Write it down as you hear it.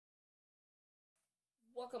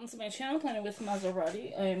Welcome to my channel, Planning with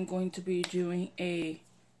Maserati. I am going to be doing a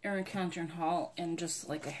Erin Condren haul and just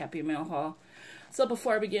like a Happy Mail haul. So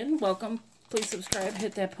before I begin, welcome. Please subscribe,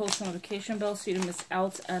 hit that post notification bell so you don't miss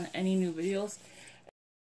out on any new videos.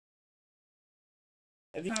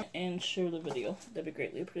 And share the video. That'd be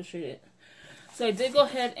greatly appreciated. So I did go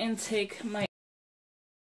ahead and take my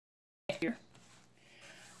here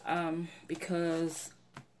because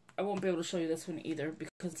I won't be able to show you this one either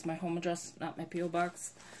because it's my home address, not my P.O.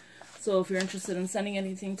 box. So if you're interested in sending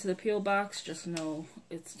anything to the P.O. box, just know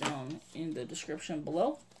it's down in the description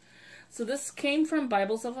below. So this came from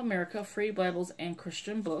Bibles of America, Free Bibles and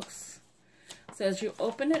Christian Books. So as you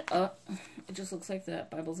open it up, it just looks like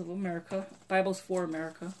that. Bibles of America, Bibles for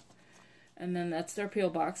America. And then that's their P.O.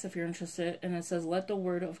 box if you're interested. And it says, let the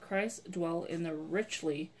word of Christ dwell in the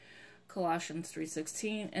richly, Colossians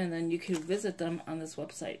 3:16. And then you can visit them on this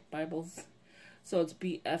website, Bibles. So it's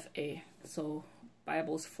BFA. So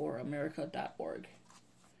BiblesForAmerica.org.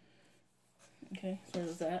 Okay, so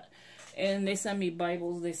there's that. And they send me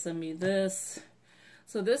Bibles. They send me this.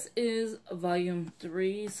 So this is volume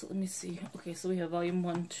 3. So let me see. Okay, so we have volume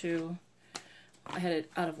 1, 2. I had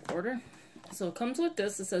it out of order. So it comes with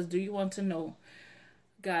this. It says, do you want to know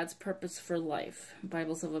God's purpose for life?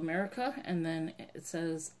 Bibles of America. And then it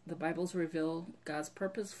says, the Bibles reveal God's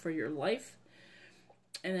purpose for your life.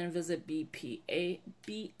 And then visit BFA.org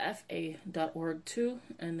too.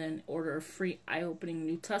 And then order a free eye-opening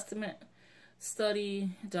New Testament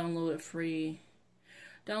study. Download it free.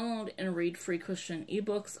 Download and read free Christian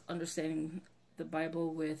ebooks, Understanding the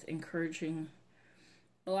Bible with encouraging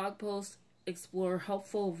blog posts, explore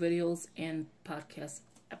helpful videos and podcast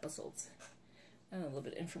episodes. And a little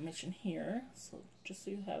bit of information here, so just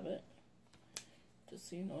so you have it, just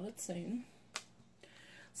so you know what it's saying.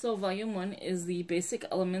 So volume 1 is the basic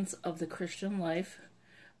elements of the Christian life.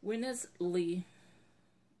 Winnis Lee,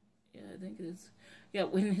 yeah, I think it is, yeah,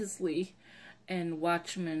 Winnis Lee and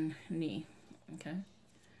Watchman Nee, okay.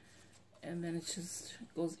 And then it just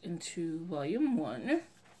goes into volume 1.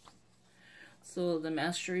 So the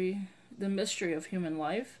mystery of human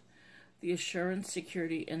life, the assurance,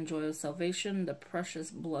 security, and joy of salvation, the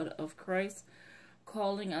precious blood of Christ,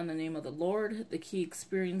 calling on the name of the Lord, the key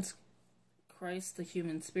experience, Christ, the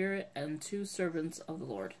human spirit, and two servants of the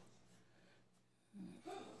Lord.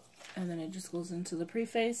 And then it just goes into the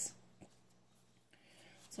preface.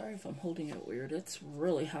 Sorry if I'm holding it weird. It's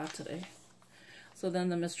really hot today. So then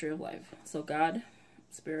the mystery of life. So God,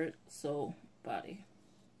 spirit, soul, body.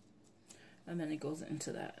 And then it goes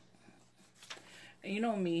into that. And you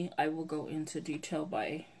know me, I will go into detail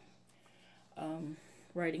by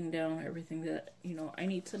writing down everything that, I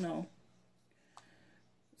need to know.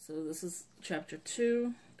 So this is chapter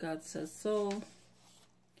 2, God says so.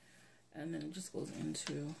 And then it just goes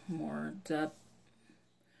into more depth.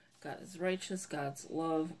 God is righteous, God's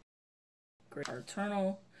love, great are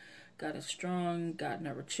eternal. God is strong, God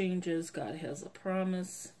never changes, God has a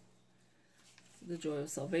promise, the joy of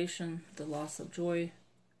salvation, the loss of joy,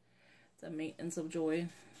 the maintenance of joy.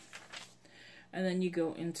 And then you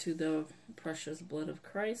go into the precious blood of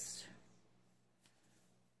Christ,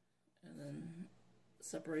 and then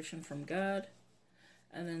separation from God,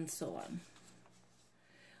 and then so on.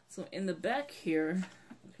 So in the back here,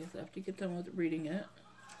 okay, so after you get done with reading it,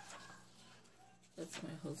 that's my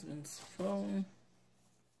husband's phone.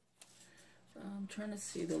 I'm trying to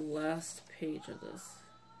see the last page of this.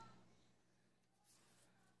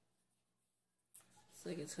 So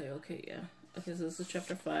I can tell you, okay, yeah. Okay, so this is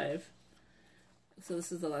chapter 5. So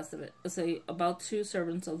this is the last of it. Let's say, about two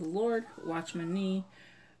servants of the Lord, Watchman Nee,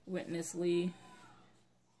 Winnis Lee.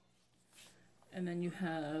 And then you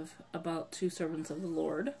have about two servants of the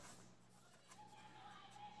Lord.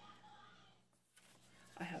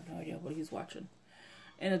 I have no idea what he's watching.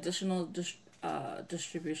 And additional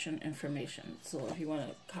distribution information. So if you want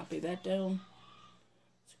to copy that down,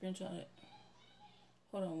 screenshot it.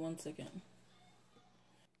 Hold on one second.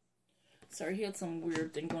 Sorry, he had some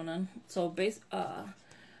weird thing going on. So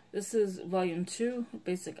this is volume 2,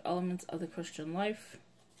 basic elements of the Christian life.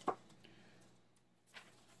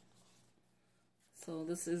 So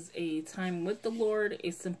this is a time with the Lord,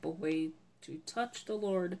 a simple way to touch the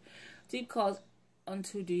Lord, deep calls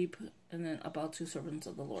unto deep, and then about two servants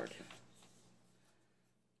of the Lord.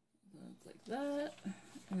 Like that.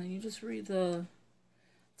 And then you just read it's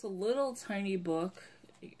a little tiny book.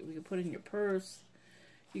 You can put it in your purse.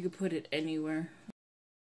 You can put it anywhere.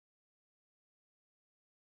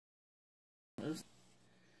 So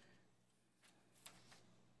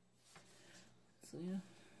yeah.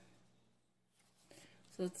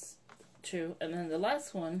 So that's 2. And then the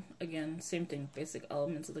last one, again, same thing. Basic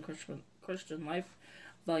elements of the Christian life.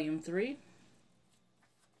 Volume 3.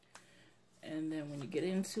 And then when you get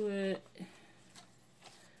into it,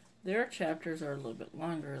 their chapters are a little bit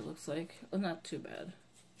longer, it looks like. Well, not too bad.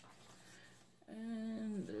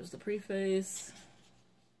 And there's the preface.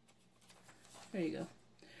 There you go.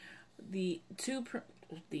 The two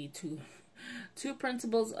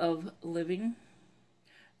principles of living,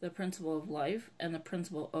 the principle of life, and the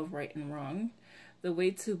principle of right and wrong. The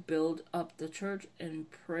way to build up the church and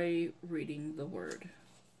pray, reading the word.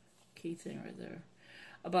 Key thing right there.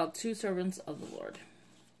 About 2 servants of the Lord.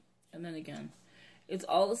 And then again, it's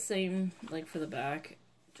all the same, like for the back,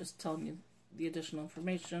 just telling you the additional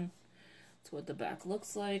information. It's what the back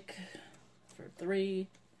looks like for 3,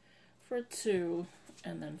 for 2,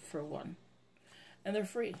 and then for 1. And they're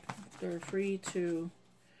free. They're free to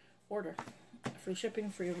order. Free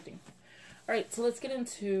shipping, free everything. Alright, so let's get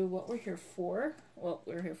into what we're here for. Well,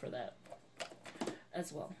 we're here for that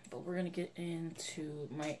as well. But we're going to get into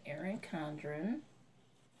my Erin Condren.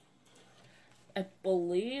 I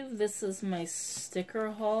believe this is my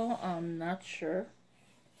sticker haul. I'm not sure,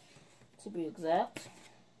 to be exact.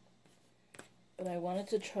 But I wanted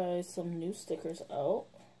to try some new stickers out.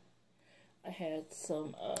 I had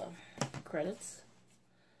some credits.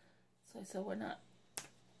 So I said, why not?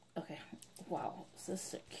 Okay. Wow. Is this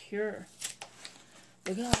secure?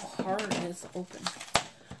 Look at how hard it is to open. I'm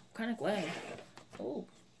kind of glad. Oh.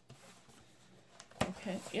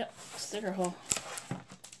 Okay. Yep. Sticker haul.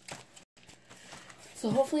 So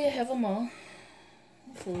hopefully I have them all.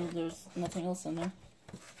 Hopefully there's nothing else in there.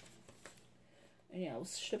 And yeah, it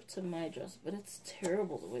was shipped to my address, but it's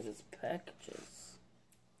terrible the way this package is.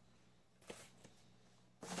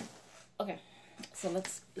 Okay, so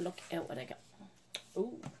let's look at what I got.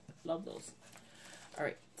 Ooh, love those.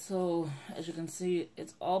 Alright, so as you can see,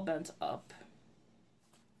 it's all bent up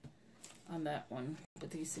on that one, but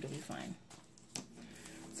these two will be fine.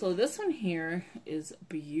 So this one here is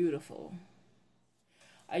beautiful.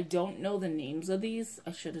 I don't know the names of these.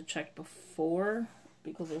 I should have checked before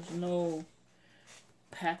because there's no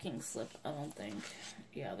packing slip, I don't think.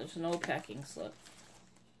 Yeah, there's no packing slip.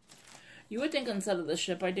 You would think instead of the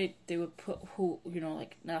ship I did, they would put who, you know,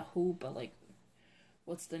 like, not who, but like,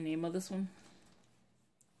 what's the name of this one?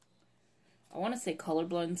 I want to say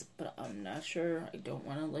Colorblends, but I'm not sure. I don't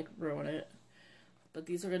want to, like, ruin it. But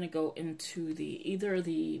these are going to go into the, either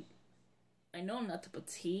the, I know not the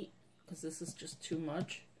petite, because this is just too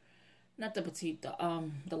much. Not the petite,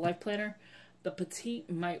 the life planner. The petite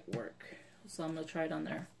might work. So I'm going to try it on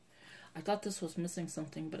there. I thought this was missing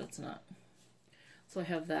something, but it's not. So I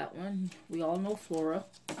have that one. We all know Flora.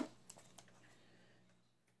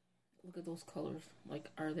 Look at those colors. Like,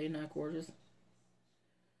 are they not gorgeous?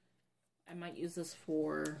 I might use this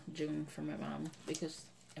for June for my mom. Because,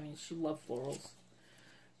 I mean, she loved florals.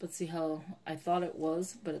 But see how I thought it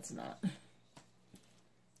was, but it's not.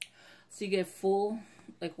 So you get full,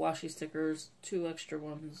 like, washi stickers. 2 extra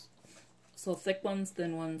ones. So thick ones,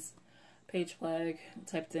 thin ones. Page flag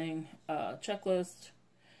type thing, checklist,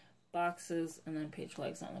 boxes, and then page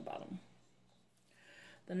flags on the bottom.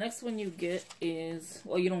 The next one you get is,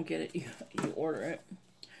 well, you don't get it, you order it.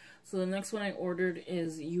 So the next one I ordered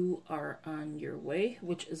is You Are On Your Way,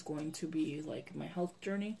 which is going to be like my health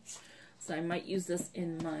journey. So I might use this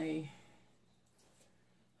in my,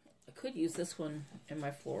 I could use this one in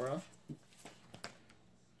my Flora.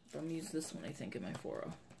 But I'm going to use this one, I think, in my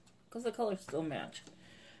Flora. Because the colors still match.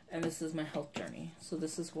 And this is my health journey. So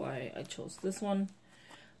this is why I chose this one.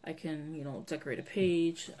 I can, you know, decorate a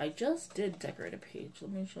page. I just did decorate a page.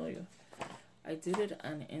 Let me show you. I did it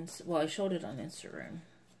on well, I showed it on Instagram.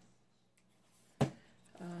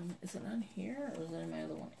 Is it on here or is it in my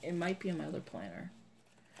other one? It might be in my other planner.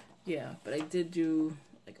 Yeah, but I did do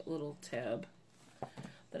like a little tab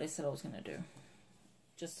that I said I was going to do.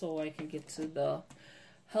 Just so I can get to the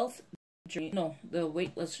health journey. No, the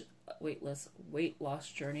weight loss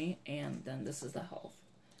journey, and then this is the health.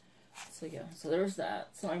 So yeah, so there's that.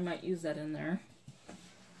 So I might use that in there.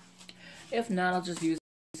 If not, I'll just use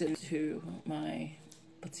it into my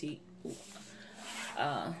petite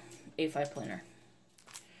A5 planner.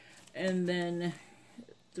 And then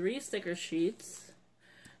 3 sticker sheets.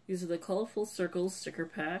 These are the Colorful Circles sticker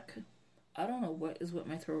pack. I don't know what is with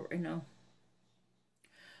my throat right now.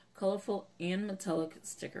 Colorful and metallic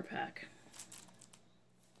sticker pack.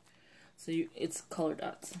 So it's color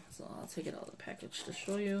dots. So I'll take it out of the package to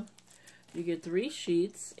show you. You get 3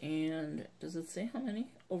 sheets, and does it say how many?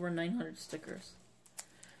 Over 900 stickers.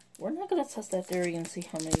 We're not going to test that theory and see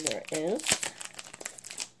how many there is.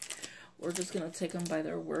 We're just going to take them by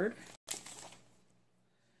their word.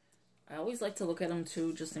 I always like to look at them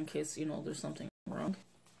too, just in case, you know, there's something wrong.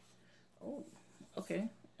 Oh, okay.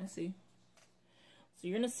 I see. So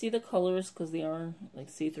you're going to see the colors because they are like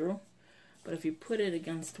see-through. But if you put it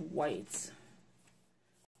against whites,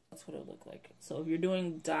 that's what it would look like. So if you're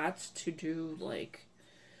doing dots to do like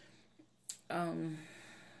a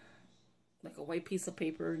white piece of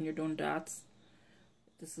paper and you're doing dots,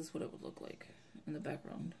 this is what it would look like in the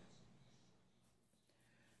background.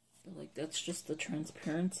 But like that's just the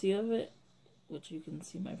transparency of it, which you can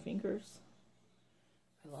see my fingers.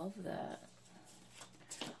 I love that.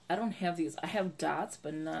 I don't have these. I have dots,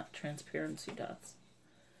 but not transparency dots.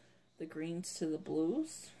 The greens to the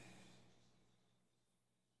blues.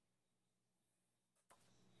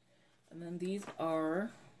 And then these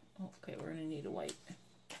are, okay, we're gonna need a white.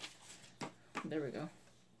 There we go.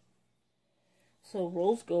 So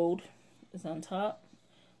rose gold is on top,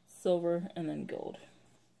 silver, and then gold.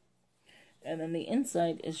 And then the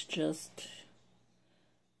inside is just,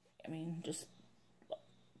 just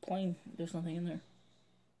plain. There's nothing in there.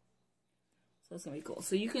 So that's gonna be cool.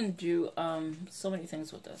 So you can do so many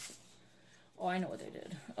things with this. Oh, I know what they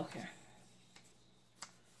did. Okay.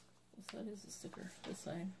 This side is the sticker. This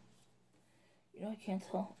side. You know, I can't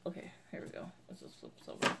tell. Okay, here we go. Let's just flip this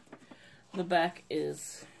over. The back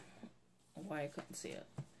is why I couldn't see it.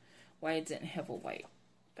 Why it didn't have a white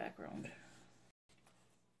background.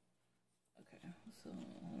 Okay, so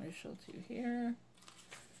let me show it to you here.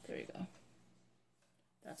 There you go.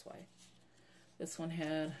 That's why. This one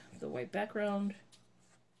had the white background.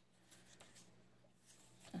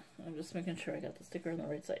 I'm just making sure I got the sticker on the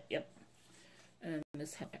right side. Yep. And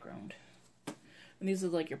this background. And these are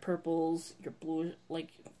like your purples, your blue, like,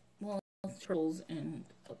 well, purples and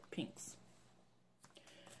pinks.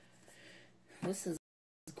 This is,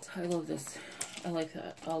 I love this. I like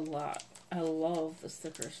that a lot. I love the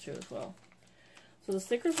stickers too as well. So the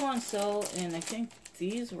stickers were on sale, and I think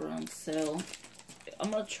these were on sale.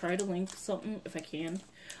 I'm gonna try to link something if I can.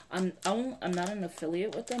 I'm not an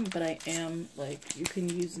affiliate with them, but I am, like, you can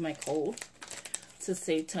use my code to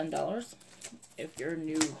save $10 if you're a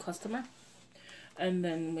new customer. And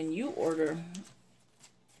then when you order,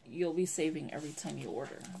 you'll be saving every time you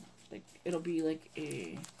order. Like, it'll be like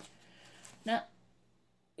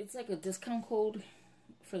it's like a discount code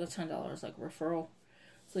for the $10, like referral.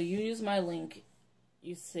 So you use my link,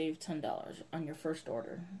 you save $10 on your first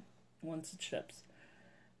order once it ships.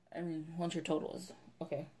 Once your total is.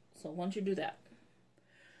 Okay, so once you do that,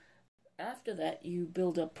 after that you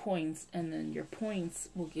build up points, and then your points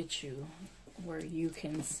will get you where you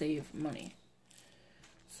can save money.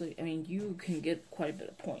 So, you can get quite a bit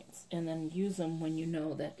of points, and then use them when you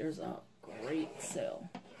know that there's a great sale.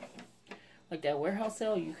 Like that warehouse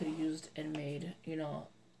sale, you could have used and made,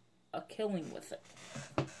 a killing with it.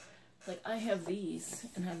 Like, I have these,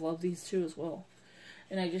 and I love these too as well.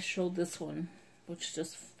 And I just showed this one, which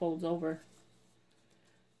just folds over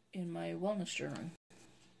in my wellness journal.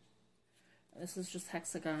 This is just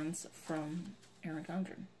hexagons from Erin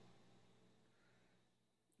Condren.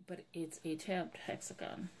 But it's a tabbed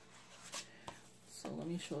hexagon. So let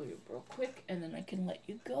me show you real quick, and then I can let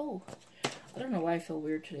you go. I don't know why I feel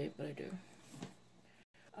weird today, but I do.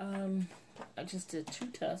 I just did 2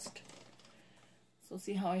 tests. So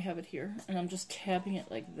see how I have it here? And I'm just tabbing it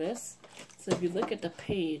like this. So if you look at the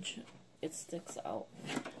page, it sticks out.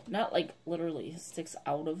 Not like literally sticks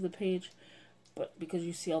out of the page, but because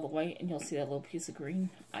you see all the white and you'll see that little piece of green,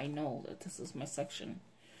 I know that this is my section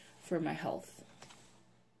for my health.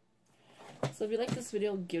 So if you like this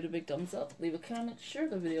video, give it a big thumbs up, leave a comment, share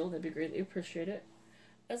the video, that'd be greatly appreciated.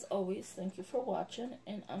 As always, thank you for watching,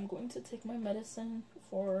 and I'm going to take my medicine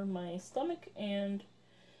for my stomach and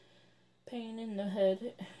pain in the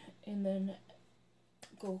head, and then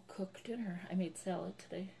go cook dinner. I made salad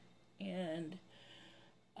today, and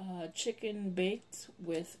chicken baked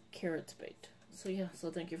with carrots baked. So yeah, so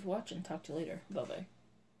thank you for watching. Talk to you later. Bye-bye.